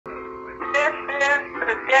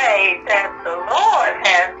day that the Lord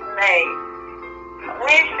has made.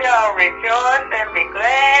 We shall rejoice and be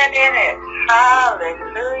glad in it.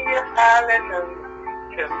 Hallelujah, hallelujah.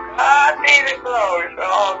 To God be the glory for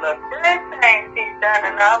all the good things He's done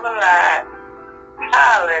in our lives.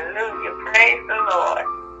 Hallelujah, praise the Lord.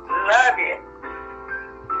 Love you.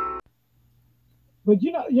 But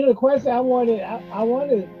the question I wanted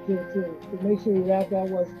to make sure we wrap that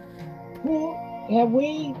was, who have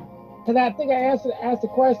we? Because I think I asked the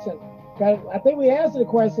question. I think we answered the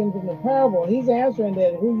question from the parable. He's answering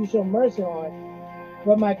that who you show mercy on.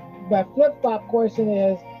 But my flip-flop question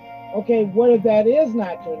is, okay, what if that is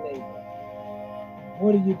not your neighbor?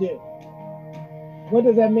 What do you do? What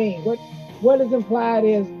does that mean? What is implied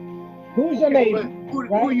is, who's your neighbor?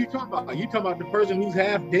 Who are you talking about? Are you talking about the person who's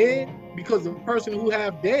half dead? Because the person who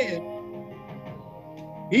half dead,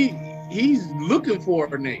 he's looking for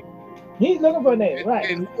a neighbor. He's looking for a neighbor,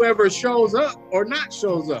 right? And whoever shows up or not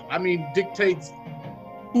shows up, I mean, dictates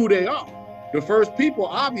who they are. The first people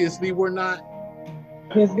obviously were not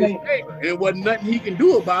his neighbor. It wasn't nothing he can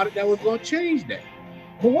do about it that was going to change that.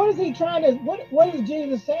 But what is he trying to? What is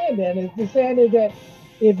Jesus saying then? Is he saying that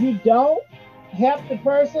if you don't help the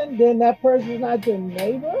person, then that person is not your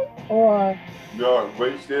neighbor, or? No,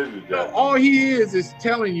 what he says is that all he is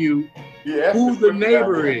telling you who the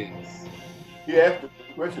neighbor is. He asked the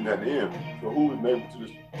question at the end. So who is neighbor to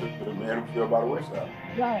the man who fell by the wayside?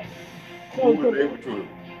 Right. Who was neighbor to him?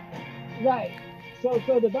 Right. So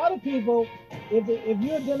the other people, if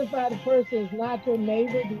you identify the person as not your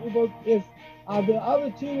neighbor, are the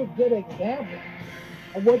other two good examples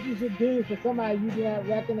of what you should do for somebody you do not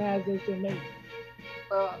recognize as your neighbor?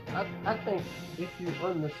 I think if you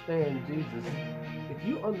understand Jesus, if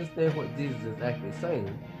you understand what Jesus is actually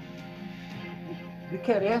saying, you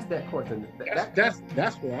can't ask that question.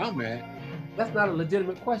 That's where I'm at. That's not a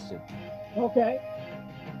legitimate question. Okay.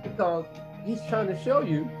 Because he's trying to show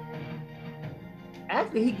you,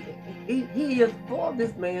 actually he is for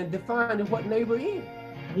this man defining what neighbor is.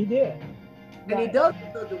 He did. And he does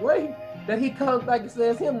it in the way that he comes back and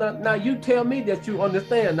says him, now you tell me that you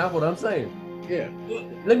understand not what I'm saying. Yeah.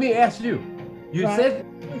 Let me ask you. You said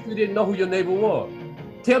you didn't know who your neighbor was.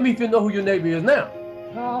 Tell me if you know who your neighbor is now.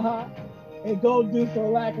 And go do so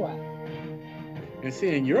likewise. And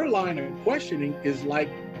seeing your line of questioning is like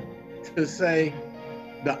to say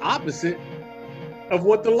the opposite of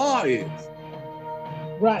what the law is.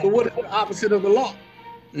 Right. So what is the opposite of the law?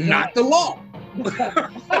 Not the law.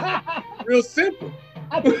 Real simple.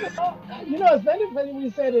 I think it's funny when you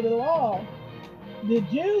say that the law, the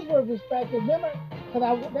Jews were respected. Remember,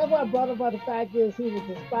 that's why I brought up about the fact is he was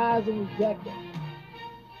despised and rejected.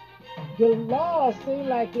 The law seemed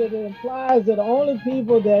like it implies that the only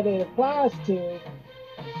people that it applies to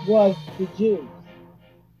was the Jews.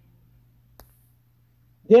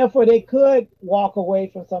 Therefore, they could walk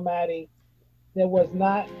away from somebody that was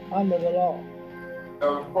not under the law. That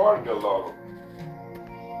was part of the law.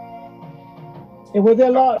 It was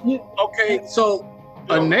their law. Okay, so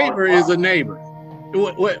a neighbor is a neighbor.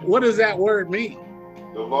 What does that word mean?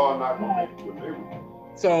 The law not going to make you a neighbor.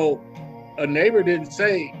 So a neighbor didn't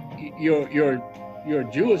say your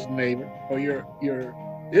Jewish neighbor or your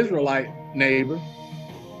Israelite neighbor.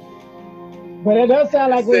 But it does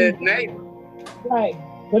sound like neighbor. Right.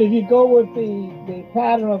 But if you go with the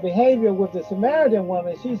pattern of behavior with the Samaritan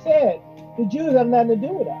woman, she said, the Jews have nothing to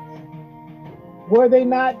do with us. Were they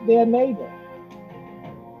not their neighbor?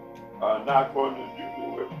 Not according to the Jews.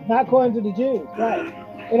 Not according to the Jews, right.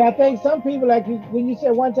 And I think some people, like when you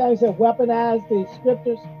said one time, you said weaponize the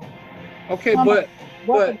scriptures. Okay, but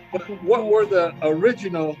what were the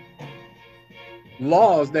original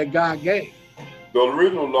laws that God gave? The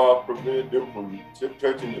original law prevented them from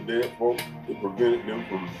touching the dead folks. It prevented them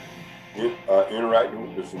from interacting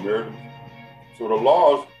with the Samaritans. So the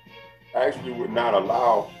laws actually would not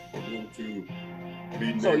allow them to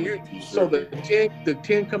be So the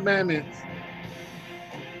Ten Commandments,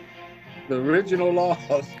 the original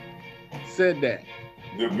laws said that.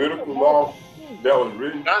 The Levitical law that was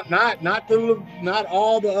written. Not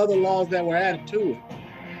all the other laws that were added to it.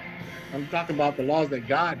 I'm talking about the laws that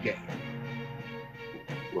God gave.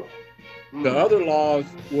 The other laws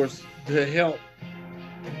were to help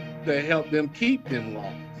them keep them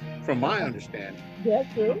laws, from my understanding. That's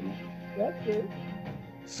true. That's true.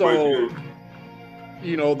 So,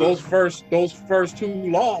 those first two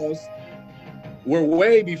laws were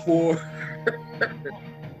way before.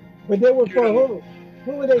 But they were for who?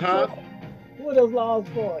 Who were they for? Who were those laws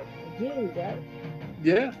for? The Jews, right?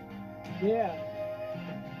 Yeah. Yeah.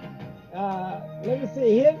 Let me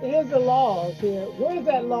see. Here's the laws here. What is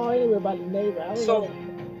that law anyway about the neighbor? So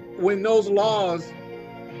when those laws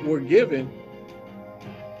were given,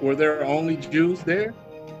 were there only Jews there?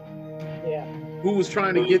 Yeah. Who was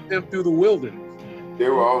trying to get them through the wilderness? They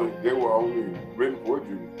were only written for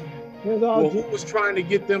Jews. Well, who was trying to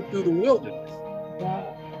get them through the wilderness?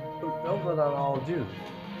 God. Those are not all Jews.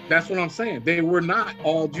 That's what I'm saying. They were not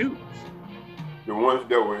all Jews. The ones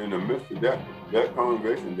that were in the midst of that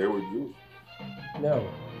congregation, they were Jews. No.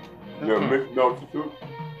 They're mixed multitude.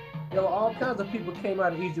 There were all kinds of people came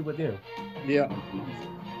out of Egypt with them. Yeah.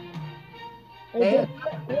 Hey,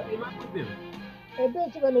 And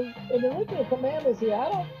Bishop, in the original commandments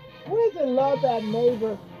here, where is it love thy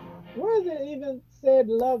neighbor? Where is it even said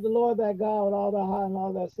love the Lord thy God with all thy heart and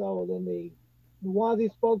all thy soul in the ones he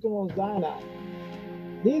spoke to on Sinai?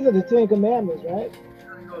 These are the 10 commandments, right? You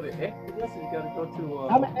gotta go to Exodus, you gotta go to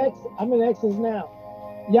I'm in Exodus now.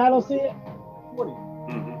 Y'all don't see it? 20.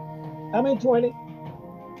 Mm-hmm. I'm in 20.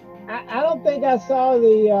 I don't think I saw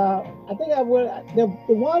I think I would, the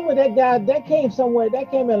one with that guy, that came somewhere,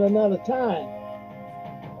 that came at another time.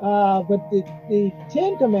 But the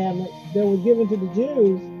 10 commandments that were given to the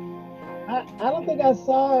Jews, I don't think I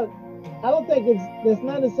saw it. I don't think there's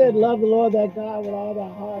none that said love the Lord thy God with all thy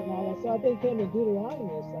heart and all that. So I think it came in Deuteronomy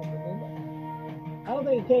or something, didn't it? I don't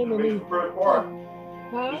think it came in the first part.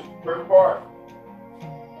 Huh? This is the first part.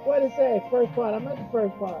 What did it say? First part. I'm at the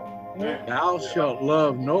first part. Yeah. Thou shalt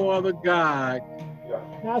love no other God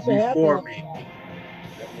Thou shalt have before no me. God.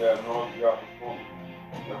 Yeah, no other God before me.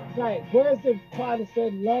 Yeah. Right. Where's the part that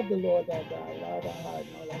said love the Lord thy God with all thy heart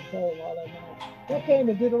and all thy soul and all that mind? That came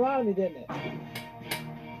in Deuteronomy, didn't it?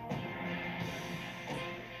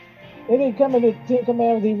 It didn't come in the 10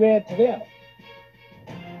 commandments he read to them.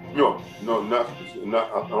 No, not I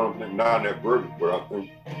don't think not in that version, but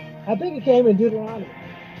I think it came in Deuteronomy.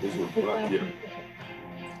 It's yeah.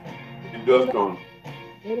 It does come.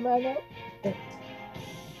 Anybody know?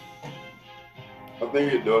 I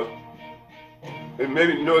think it does. And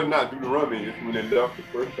maybe no, it's not Deuteronomy. It's when they left the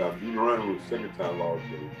first time. Deuteronomy was the second time laws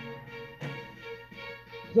given.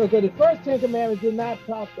 So the first 10 commandments did not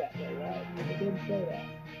talk that way, right? It didn't say that.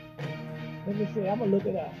 Let me see. I'm gonna look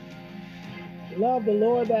it up. Love the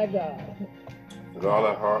Lord thy God with all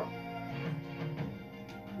thy heart.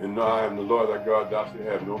 And I am the Lord thy God, thou shalt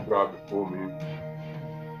have no God before me.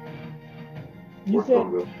 You said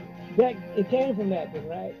that it came from that then,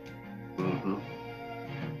 right? Mm-hmm.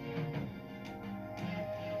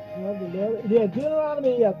 Love the Lord. Yeah,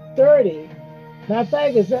 Deuteronomy 30. Matter of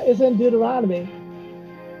fact, it's in Deuteronomy.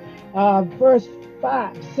 Verse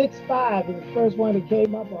 6:5 is the first one that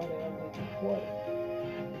came up on there.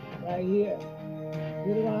 Right here.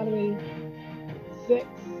 Deuteronomy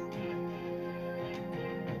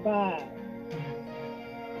 6:5.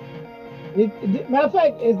 Matter of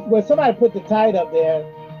fact, when somebody put the tide up there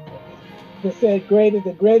that said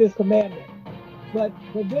the greatest commandment. But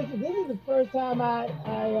this is the first time I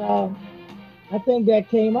think that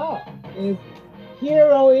came out. Is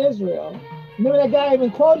hear, O Israel. Remember that guy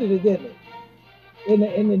even quoted it, didn't he?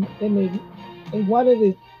 In one of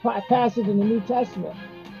the passages in the New Testament.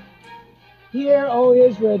 Hear, O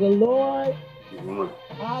Israel, the Lord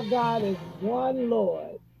our God is one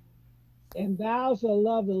Lord, and thou shalt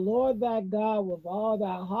love the Lord thy God with all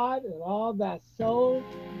thy heart and all thy soul,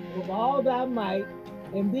 with all thy might.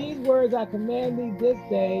 And these words I command thee this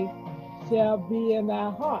day shall be in thy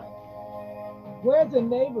heart. Where's the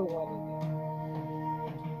neighbor one in there?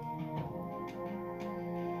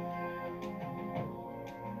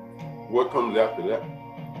 What comes after that?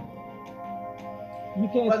 You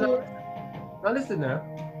can't see it? Now listen now.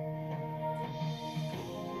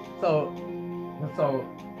 So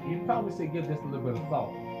you probably should give this a little bit of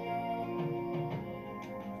thought.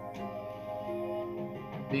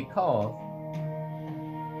 Because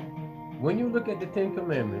when you look at the 10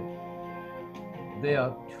 Commandments, there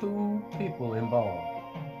are 2 people involved.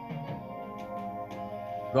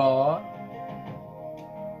 God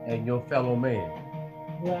and your fellow man.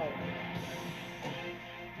 Right.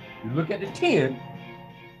 You look at the 10,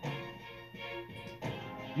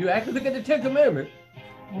 you actually look at the 10 Commandments,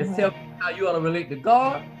 it tells you how you ought to relate to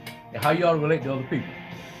God and how you ought to relate to other people.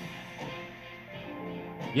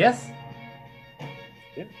 Yes?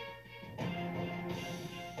 Yeah.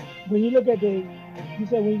 When you look at you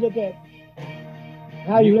said when you look at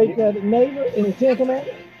how you relate to the neighbor in the 10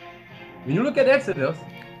 Commandments? When you look at Exodus,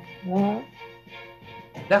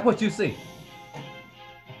 that's what you see.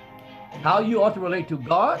 How you ought to relate to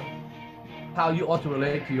God, how you ought to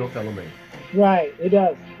relate to your fellow man. Right, it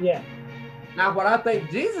does, yeah. Now, what I think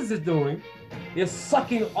Jesus is doing is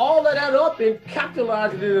sucking all of that up and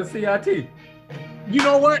capitalizing it in a CIT. You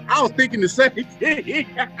know what? I was thinking the same thing.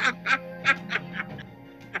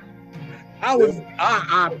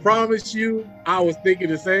 I promise you, I was thinking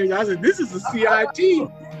the same. I said, this is a CIT.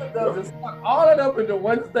 All it up into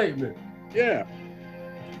one statement. Yeah.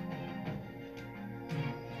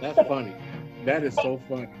 That's funny. That is so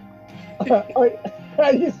funny.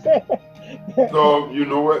 You said. So, you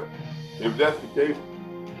know what? If that's the case,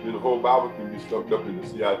 then the whole Bible can be stuck up in the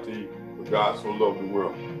CIT, for God so loved the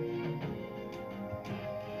world.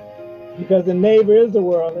 Because the neighbor is the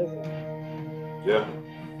world, isn't it? Yeah.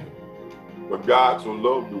 But God so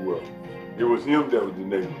loved the world. It was him that was the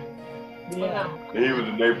neighbor. Yeah. And he was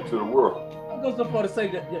the neighbor to the world. I go so far to say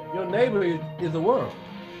that your neighbor is the world.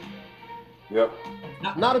 Yep.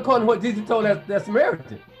 Not according to what Jesus told that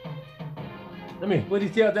Samaritan. I mean, what did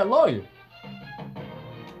he tell that lawyer?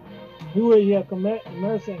 Who will you have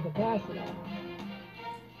mercy and compassion on?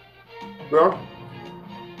 Well,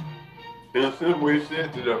 in a sense, what he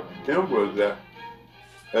said to him was that,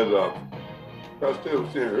 as Pastor Taylor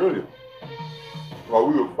was saying earlier, while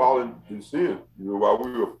we were falling in sin, while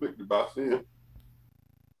we were afflicted by sin,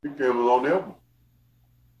 he came along to help us.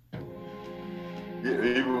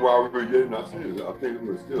 Even while we were yet in our sins, I think it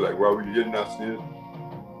was still like while we were yet in our sins,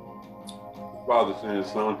 the Father sent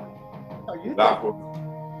his Son. Die for us.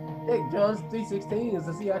 Hey, John 3:16 is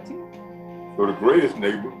the CIT. So the greatest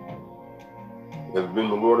neighbor has been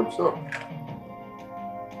the Lord himself.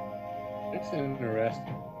 That's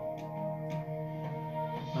interesting.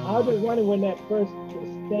 I was just wondering when that first was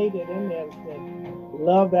stated in there, that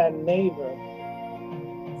love that neighbor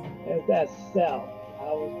as that self.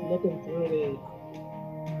 I was looking through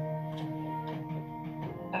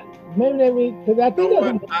maybe because I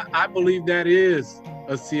think I believe that is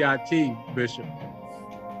a CIT, Bishop.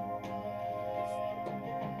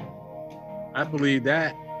 I believe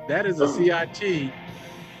that is a CIT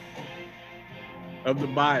of the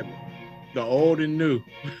Bible, the old and new.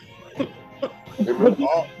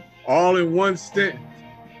 all in one sentence.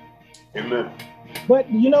 Amen. But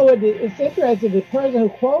you know what? It's interesting. The person who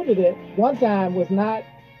quoted it one time was not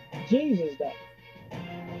Jesus, though.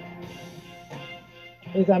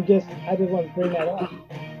 I just want to bring that up.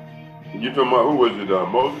 You talking about who was it?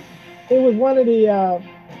 Moses? It was one of the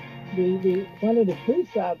one of the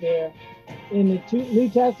priests out there in the New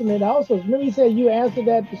Testament. Also, remember you said you answered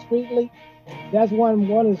that discreetly. That's one of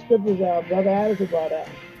the scriptures Brother Addison brought up.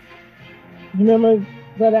 You remember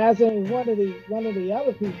Brother Addison was one of the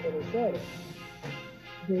other people that said it.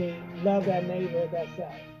 They love that neighbor, that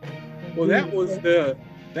self. Well, that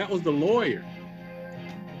was the lawyer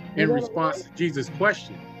in response to Jesus'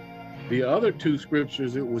 question. The other two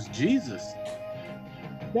scriptures, it was Jesus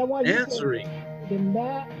answering.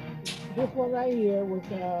 This one right here was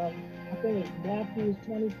I think it's Matthew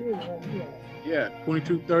 22 right here. Yeah,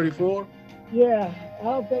 22:34. Yeah, I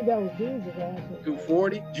don't think that was Jesus answering.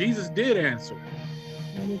 2:40. Jesus did answer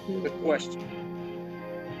the question.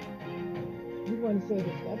 You want to say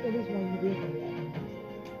this? I think this one you did.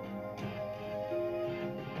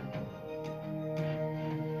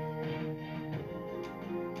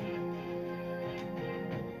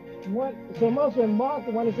 What? So most of Mark,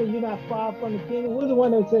 the one that said you're not far from the kingdom. Who's the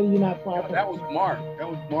one that said you're not far from? That was Mark. That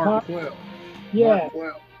was Mark 12. Yeah. Mark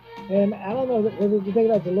 12. And I don't know, was it, you think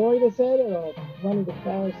that's the lawyer that said it or one of the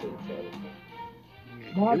Pharisees said it?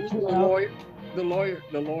 Yeah. Mark It was 12. the lawyer,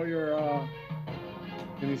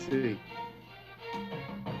 let me see.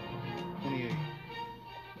 28.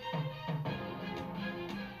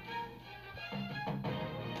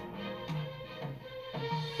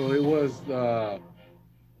 So it was,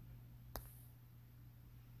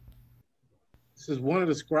 this is one of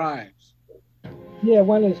the scribes. Yeah,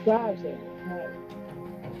 one of the scribes said it. Right.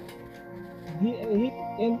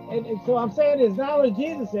 And so I'm saying it's not only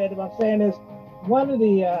Jesus said it, but I'm saying it's one of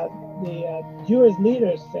the Jewish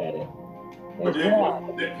leaders said it.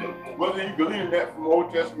 Wasn't he believing that from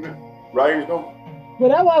Old Testament writings though? Well,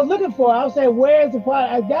 that's what I was looking for. I was saying, where's the part?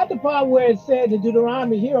 I got the part where it said in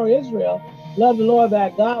Deuteronomy, hear, O Israel, love the Lord thy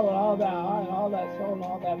God with all thy heart, all thy soul, and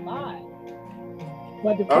all thy mind.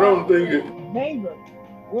 But the I don't think it. Neighbor,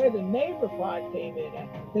 where the neighbor part came in at.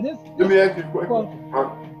 So Let me ask you a question.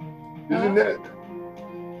 Isn't that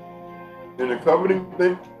in the covenant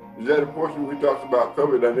thing? Is that a portion we talks about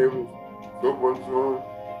cover thy neighbors, so forth and so on?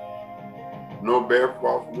 No bear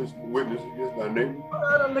false witness against thy neighbor?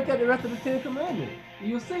 I don't look at the rest of the 10 Commandments.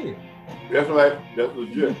 You'll see it. That's right. That's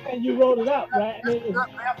legit. And you wrote it up, right? That's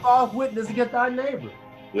not bear false witness against thy neighbor.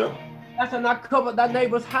 Yeah. That's not cover thy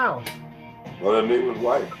neighbor's house. Or thy neighbor's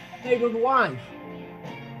wife. Neighbor's wife.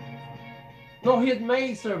 No his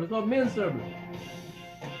maid servants, no men servants.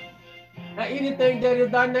 Now anything that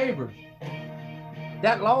is thy neighbor.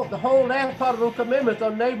 That law, the whole last part of those commandments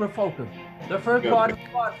are neighbor focused. The first part is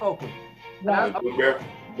God focused. Right.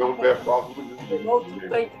 Don't bear false witness. Those two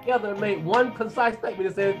things together and made one concise statement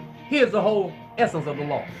that says, here's the whole essence of the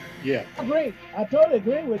law. Yeah. I agree. I totally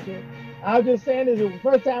agree with you. I was just saying that the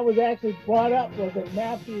first time it was actually brought up was in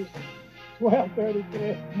Matthew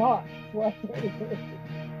 12:33, Mark 12:33.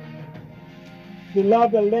 You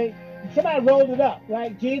love the link. Somebody rolled it up,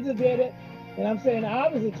 right? Jesus did it. And I'm saying,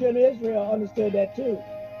 obviously, children of Israel understood that too.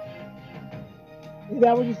 Is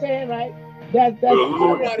that what you're saying, right? That's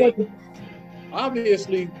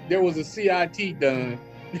obviously, there was a CIT done.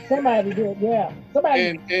 Somebody did, yeah. Somebody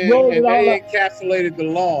and they encapsulated the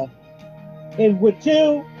law. And with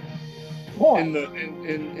 2 points.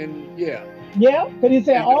 Yeah. Yeah, because he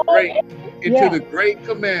said into the great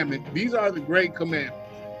commandment. These are the great commandments.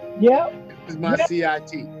 Yeah. This is my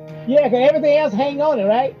CIT. Yeah, because everything else hang on it,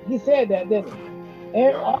 right? He said that, didn't he?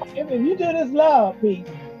 If you do this love piece,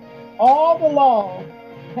 all the laws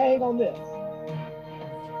hang on this.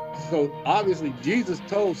 So obviously Jesus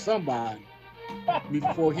told somebody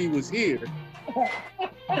before he was here.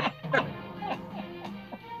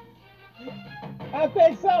 I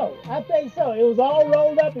think so. It was all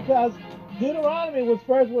rolled up because Deuteronomy was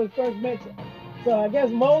first mentioned. So I guess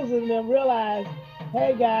Moses and them realized,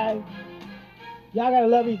 hey guys, y'all gotta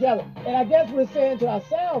love each other. And I guess we're saying to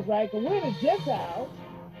ourselves, right? Because we're the Gentiles,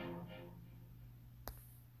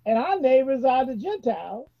 and our neighbors are the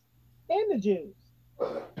Gentiles and the Jews.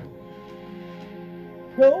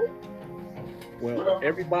 Cool? Well,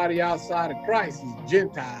 everybody outside of Christ is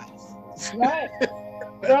Gentiles. Right.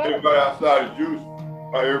 Everybody outside of Jews,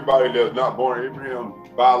 everybody that's not born of Abraham's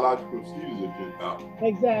biological seed is a Gentile.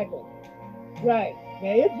 Exactly. Right.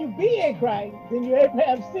 Now, if you be in Christ, then you're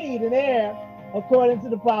Abraham's seed and heir according to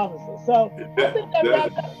the promises. So that's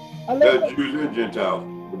Jews and Gentiles,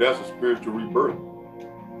 but that's a spiritual rebirth.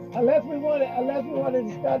 Unless we want to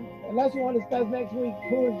discuss next week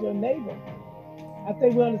who is your neighbor. I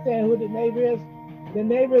think we understand who the neighbor is. The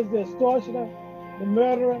neighbor is the extortioner, the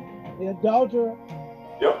murderer, the adulterer,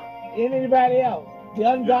 and anybody else. The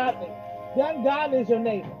ungodly. The ungodly is your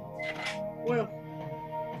neighbor. Well,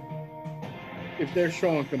 if they're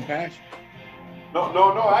showing compassion.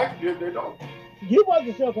 No, actually they don't. You want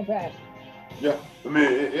to show compassion. Yeah, I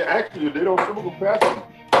mean, actually they don't show compassion.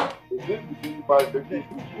 Then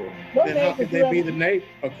how could they be the neighbor?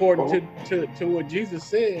 According to what Jesus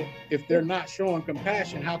said, if they're not showing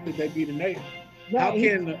compassion, how could they be the neighbor? Right.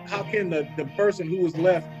 How can the person who was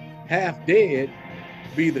left half dead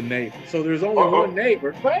be the neighbor? So there's only one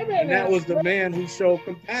neighbor, and that was the man who showed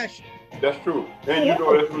compassion. That's true. And you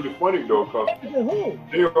know, that's really funny though, because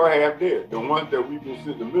they are half dead. The ones that we've been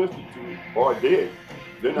sent to minister to are dead.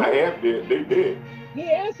 They're not half dead, they dead. He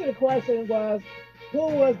answered the question was, who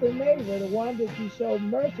was the neighbor, the one that you showed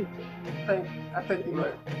mercy to? I think you're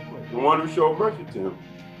right. The one who showed mercy to him.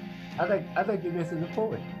 I think you're missing the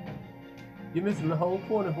point. You're missing the whole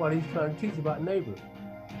point of what he's trying to teach about neighbor.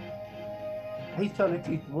 He's trying to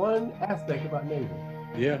teach one aspect about neighbor.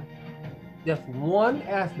 Yeah. Just one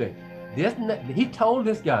aspect. He told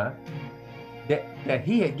this guy that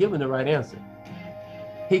he had given the right answer.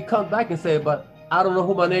 He comes back and said, but I don't know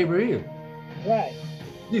who my neighbor is. Right.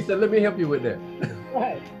 He said, let me help you with that.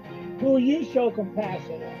 Right. Who you show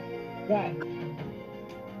compassion on. Right.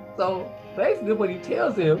 So basically what he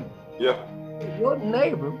tells him, your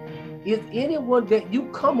neighbor is anyone that you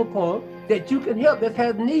come upon that you can help, that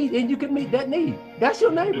has need, and you can meet that need. That's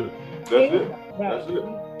your neighbor. That's it. That's it.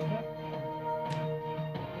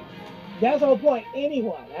 That's the whole point.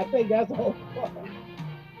 Anyone. I think that's the whole point.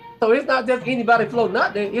 So it's not just anybody floating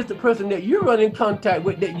out there, it's the person that you run in contact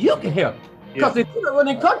with that you can help. Because if you don't run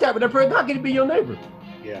in contact with that person, how can it be your neighbor?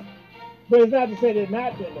 Yeah. But it's not to say they're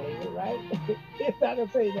not your neighbor, right? It's not to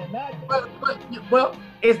say they're not your neighbor. Well,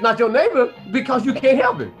 it's not your neighbor because you can't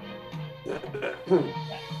help it.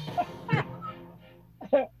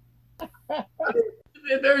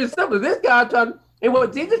 It's very simple. This guy and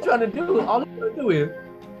what Jesus is trying to do, all he's trying to do is,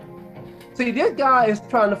 see, this guy is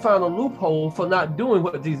trying to find a loophole for not doing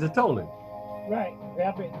what Jesus told him. Right.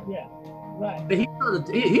 Yeah. Right. He's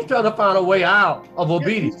trying to find a way out of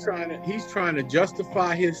obedience. He's trying to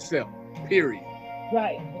justify himself, period.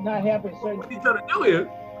 Right. Not helping certain. What he's trying to do is,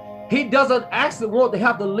 he doesn't actually want to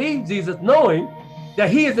have to leave Jesus knowing that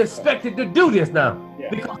he is expected to do this now.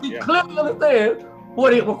 Because he clearly understands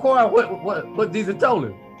what it requires, what Jesus told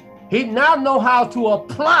him. He now knows how to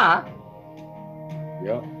apply.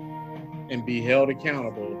 And be held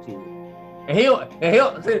accountable to it. And he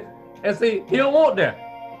don't want that.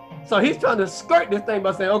 So he's trying to skirt this thing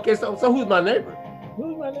by saying, okay, so who's my neighbor?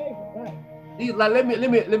 Who's my neighbor? Right. He's like,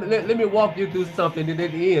 let me walk you through something, and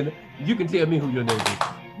at the end, you can tell me who your neighbor is.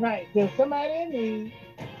 Right. There's somebody in need,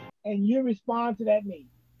 and you respond to that need.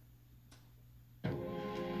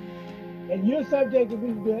 And you're subject to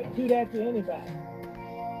do that to anybody.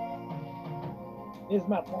 Is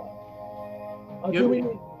my point. Or do we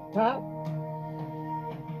need, huh?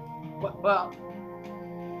 Well,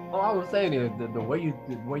 all I was saying is the way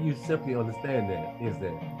you simply understand that is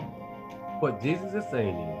that what Jesus is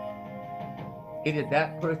saying is, it is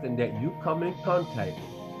that person that you come in contact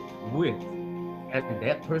with, and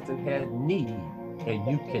that person has need, and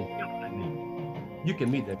you can help that need. You can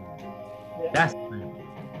meet that need. Yeah.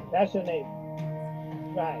 That's your neighbor.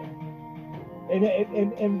 Right.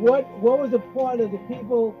 And what was the point of the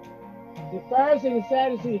people? The Pharisees and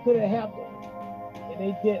Sadducees could have helped them, and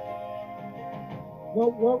they didn't.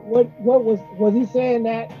 What was he saying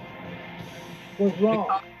that was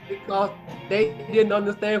wrong? Because they didn't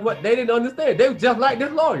understand what they didn't understand. They were just like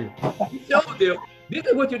this lawyer. He showed them, this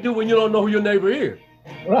is what you do when you don't know who your neighbor is.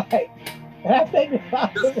 Right. And I think the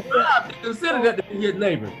scribe considered that to be his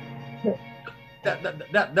neighbor.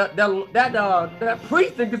 That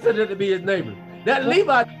priest didn't consider it to be his neighbor. That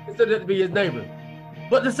Levite didn't consider it to be his neighbor.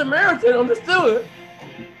 But the Samaritan understood.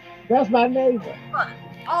 That's my neighbor. Right.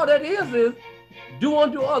 All that is do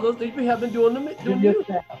unto others that you have been doing to you.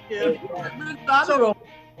 So,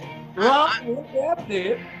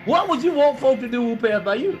 what would you want folk to do who pass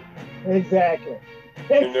by you? Exactly.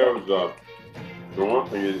 And there was the one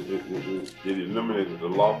thing it eliminated the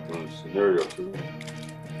law from the scenario too.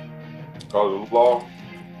 Because the law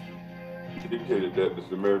dictated that the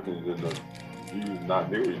Samaritans and the Jews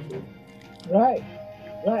not near each other. Right.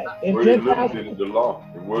 Right. But it eliminated the law.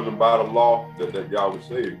 It wasn't by the law that guy was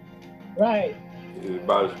saved. Right. It is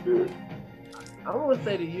by the Spirit. I want to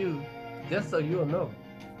say to you, just so you'll know,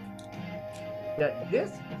 that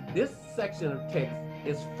this section of text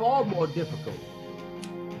is far more difficult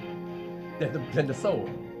than the soul.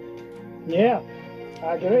 Yeah,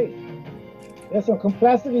 I agree. There's some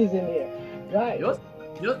complexities in here. Right. Your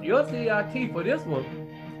CIT for this one,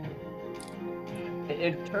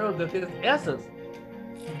 in terms of its essence,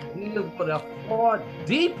 deals with a far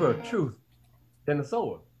deeper truth than the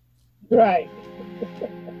sword. Right.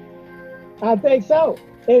 I think so.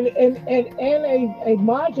 And a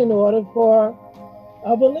margin order for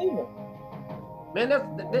a believer. Man,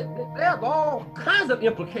 there's all kinds of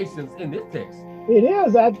implications in this text. It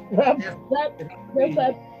is. That's what I'm trying to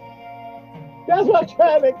figure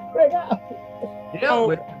out. Yeah,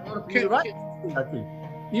 but right.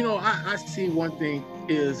 You know, I see one thing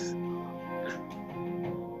is,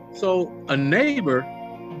 so a neighbor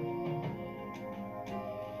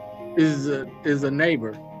is a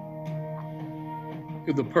neighbor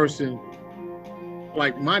to the person.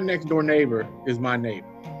 Like my next door neighbor is my neighbor.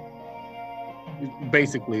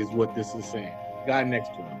 Basically, is what this is saying. Guy next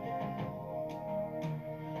to him.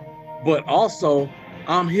 But also,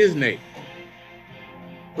 I'm his neighbor.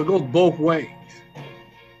 It goes both ways.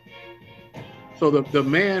 So the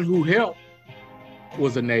man who helped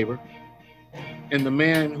was a neighbor, and the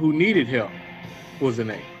man who needed help was a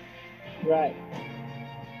neighbor. Right.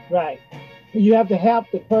 Right. You have to help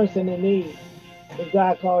the person in need if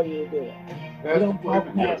God called you to do it. That's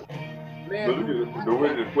the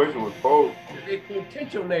way the question was posed. A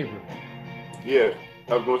potential neighbor. Yes.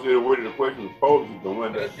 I was going to say the way the question was posed is the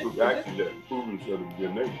one that took action that proved himself to be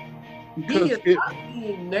a neighbor. He is not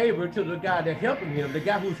being neighbor to the guy that's helping him. The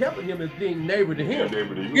guy who's helping him is being neighbor to him.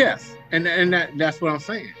 Neighbor to you. Yes, and that's what I'm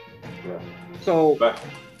saying. Yeah. So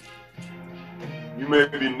you may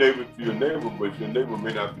be neighbor to your neighbor, but your neighbor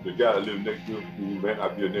may not be the guy that lives next to you. Who may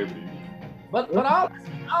not be a neighbor to you. But all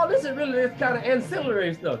this is really this kind of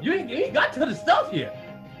ancillary stuff. You ain't got to the stuff yet.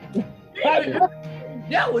 You ain't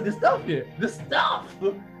dealt with the stuff yet. The stuff.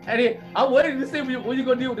 And then I'm waiting to see when you're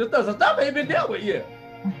gonna deal with the stuff. The stuff ain't been dealt with yet.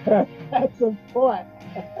 That's a point.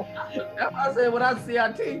 That's why I said when I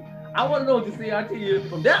CIT, I want to know what the CIT is.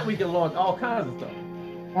 From that we can launch all kinds of stuff.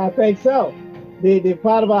 I think so. The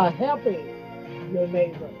part about helping your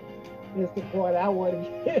neighbor is the point I want to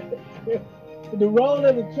get to. The role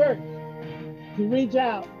of the church to reach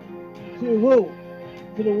out to who?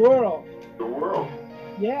 To the world. The world.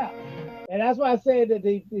 Yeah. And that's why I said that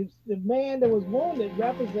the man that was wounded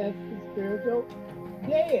represents the spiritual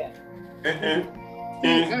dead.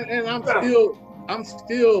 And I'm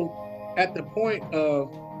still at the point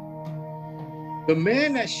of the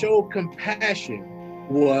man that showed compassion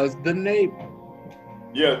was the neighbor.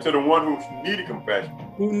 Yeah, to the one who needed compassion.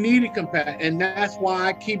 Who needed compassion. And that's why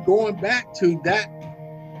I keep going back to that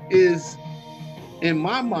is, in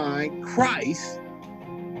my mind, Christ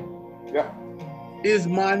is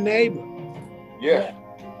my neighbor. Yeah.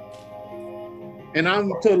 And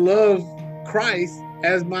I'm to love Christ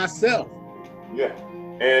as myself. Yeah.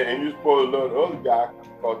 And you're supposed to love the other guy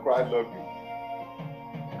because Christ loved you.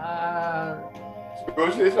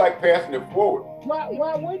 So it's like passing it forward.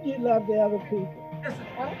 Why would you love the other people? Listen,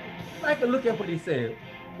 I can look at what he said.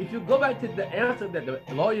 If you go back to the answer that the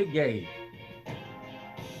lawyer gave,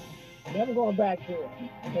 never going back to it.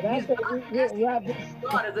 But that's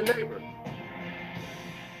God as a neighbor.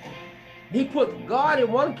 He puts God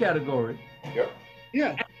in one category. Yep. Yeah.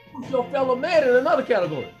 And puts your fellow man in another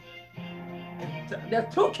category. So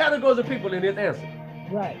there's two categories of people in his answer.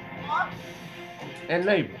 Right. God and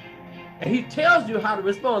neighbor. And he tells you how to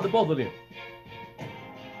respond to both of them.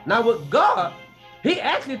 Now with God, he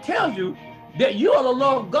actually tells you that you are to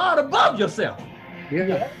love God above yourself.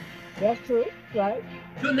 Yeah. That's true. Right.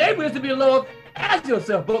 Your neighbor is to be loved as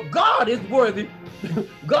yourself, but God is worthy.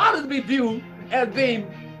 God is to be viewed as being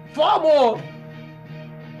far more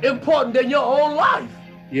important than your own life.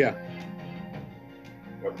 Yeah.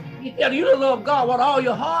 He tells you to love God with all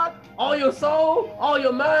your heart, all your soul, all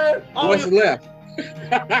your mind. What's left?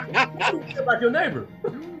 About your neighbor.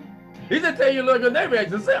 He just tell you to love your neighbor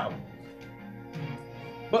as yourself.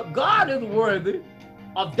 But God is worthy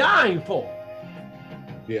of dying for.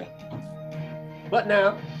 Yeah. But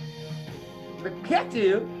now, the catch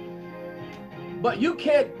is, but you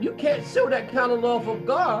can't show that kind of love for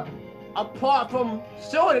God apart from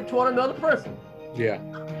showing it toward another person. Yeah.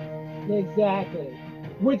 Exactly.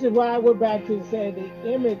 Which is why we're back to say the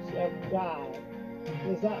image of God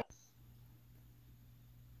is us.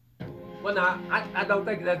 Well, now, I don't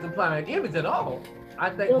think that's implying image at all. I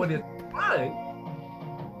think what it's implying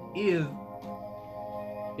is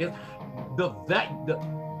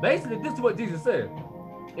basically this is what Jesus said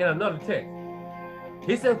in another text.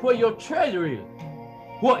 He said, where your treasure is,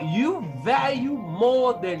 what you value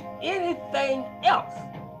more than anything else,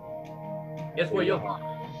 is where your heart is.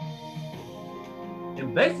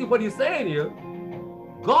 And basically what he's saying is,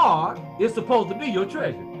 God is supposed to be your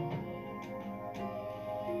treasure.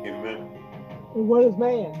 Amen. And what is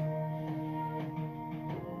man?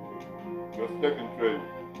 Your second treasure.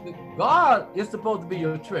 God is supposed to be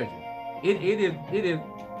your treasure. It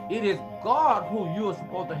is God who you are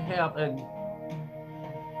supposed to have and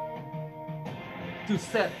to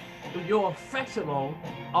set your affection on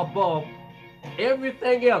above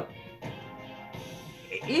everything else,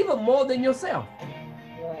 even more than yourself.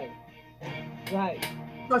 Right. Right.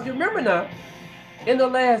 Because you remember now, in the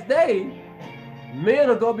last days, men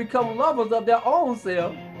are going to become lovers of their own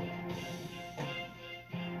self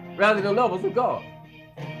rather than lovers of God.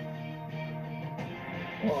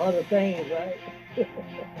 Or other things, right?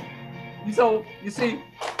 So, you see,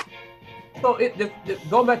 so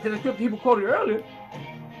going back to the scripture he quoted earlier,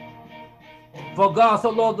 for God so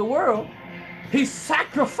loved the world, he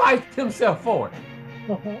sacrificed himself for it.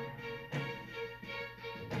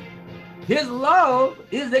 His love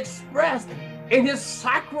is expressed in his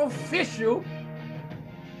sacrificial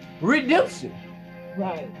redemption.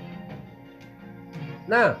 Right.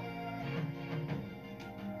 Now,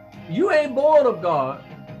 you ain't born of God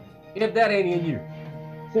if that ain't in you.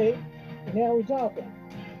 See, now we're talking.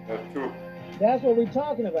 That's true. That's what we're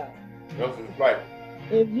talking about. That's right.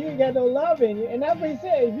 If you ain't got no love in you, and that's what he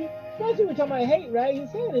said, if you, especially when we're talking about hate, right? He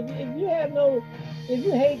said, if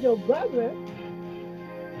you hate your brother,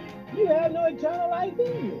 you have no eternal life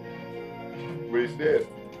in you. What he said.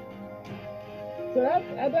 So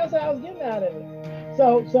that's how I was getting out of it.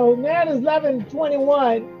 So now it's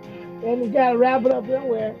 11:21, and we got to wrap it up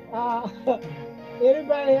somewhere.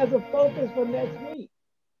 Everybody has a focus for next week.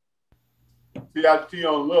 CIT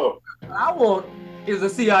on love. I want is a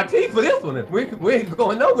CIT for this one. We ain't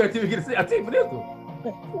going nowhere till we get a CIT for this one.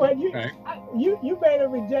 Well, you may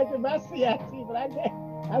have rejected my CIT, but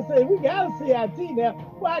I said we got a CIT now.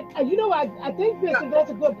 Well, I think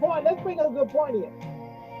that's a good point. Let's bring up a good point here.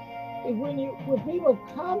 Is when people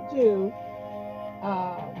come to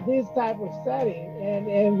this type of setting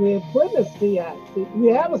and we're putting a CIT, we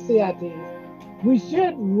have a CIT, we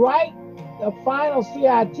should write a final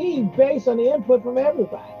CIT based on the input from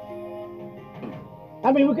everybody.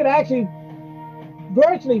 I mean, we could actually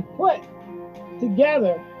virtually put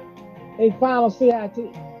together a final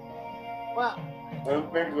CIT. Well, I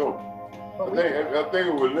don't think so. I think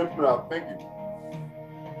it would limit our thinking.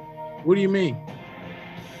 What do you mean?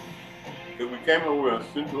 If we came up with a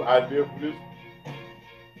central idea for this,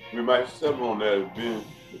 we might settle on that as being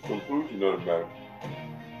the conclusion of the matter.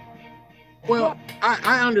 Well,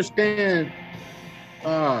 I understand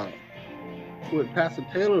what Pastor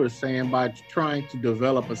Taylor is saying by trying to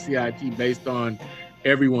develop a CIT based on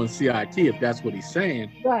everyone's CIT, if that's what he's saying.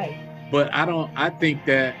 Right. But I think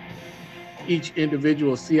that each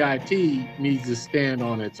individual CIT needs to stand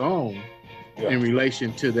on its own in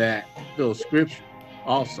relation to that those scriptures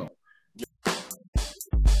also.